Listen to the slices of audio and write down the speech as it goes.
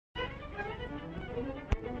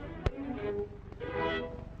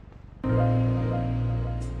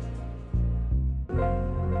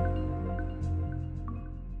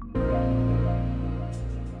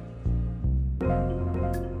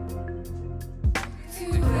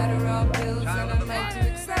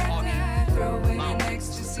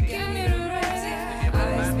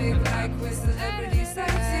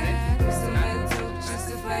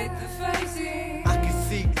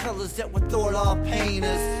killers that would throw it all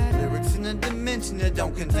painters. Lyrics in a dimension that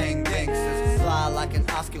don't contain gangsters. Fly like an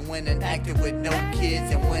Oscar-winning actor with no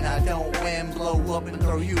kids, and when I don't win, blow up and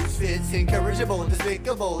throw you fits. Incorrigible,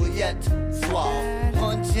 despicable, yet suave.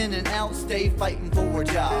 Punch in and out, stay fighting for a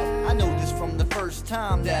job. I know this from the first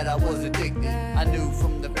time that I was addicted. I knew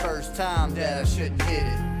from the first time that I shouldn't hit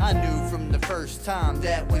it. I knew from the first time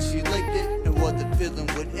that when she licked it, no other feeling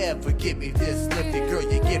would ever get me this lifted. Girl,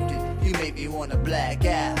 you're gifted, you make me wanna black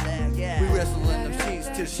out. We wrestle in them sheets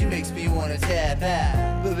till she makes me wanna tap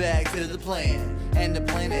out. But back to the plan, and the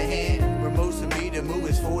plan at hand. Where most of me to move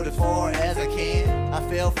as forward as far as I can. I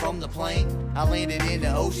fell from the plane, I landed in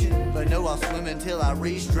the ocean, but no, I'll swim until I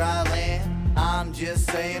reach dry land. I'm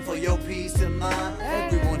just saying, for your peace of mind,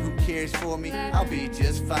 everyone who cares for me, I'll be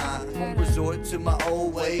just fine. Won't resort to my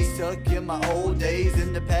old ways, stuck in my old days.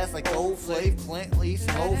 In the past like old Flav, Clint Lee's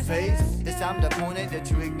whole face. It's time to point it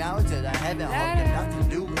that you acknowledge that I haven't hung enough to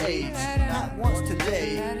new age. Not once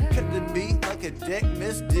today, cut the beat like a deck,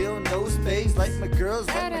 miss deal, no space. Like my girls,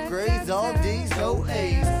 like my grades, all D's, no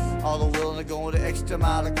A's. All the willing to go the extra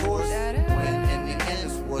mile, of course, when in the end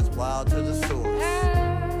it's what's wild to the source.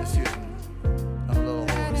 Excuse me, I'm a little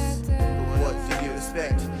hoarse, but what do you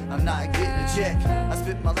expect? I'm not getting a check. I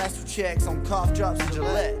spent my last 2 checks on cough drops and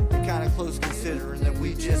Gillette. Kinda close considering that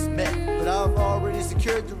we just met, but I've already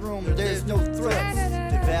secured the room, there's no threats.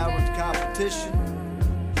 Devouring the competition,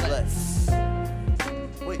 let's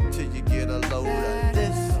wait until you get a load of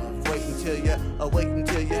this. Wait until you, wait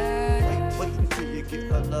until you, wait until you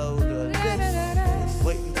get a load of this.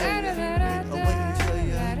 Wait until you, wait until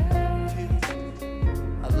you.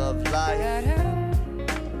 I love life,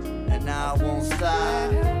 and I won't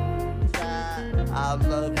stop. I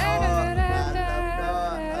love art,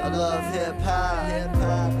 I love hip-hop,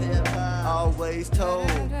 hip-hop. Always told,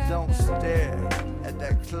 don't stare at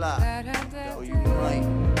that clock, though you might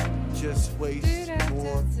just waste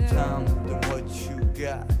more time than what you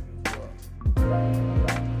got.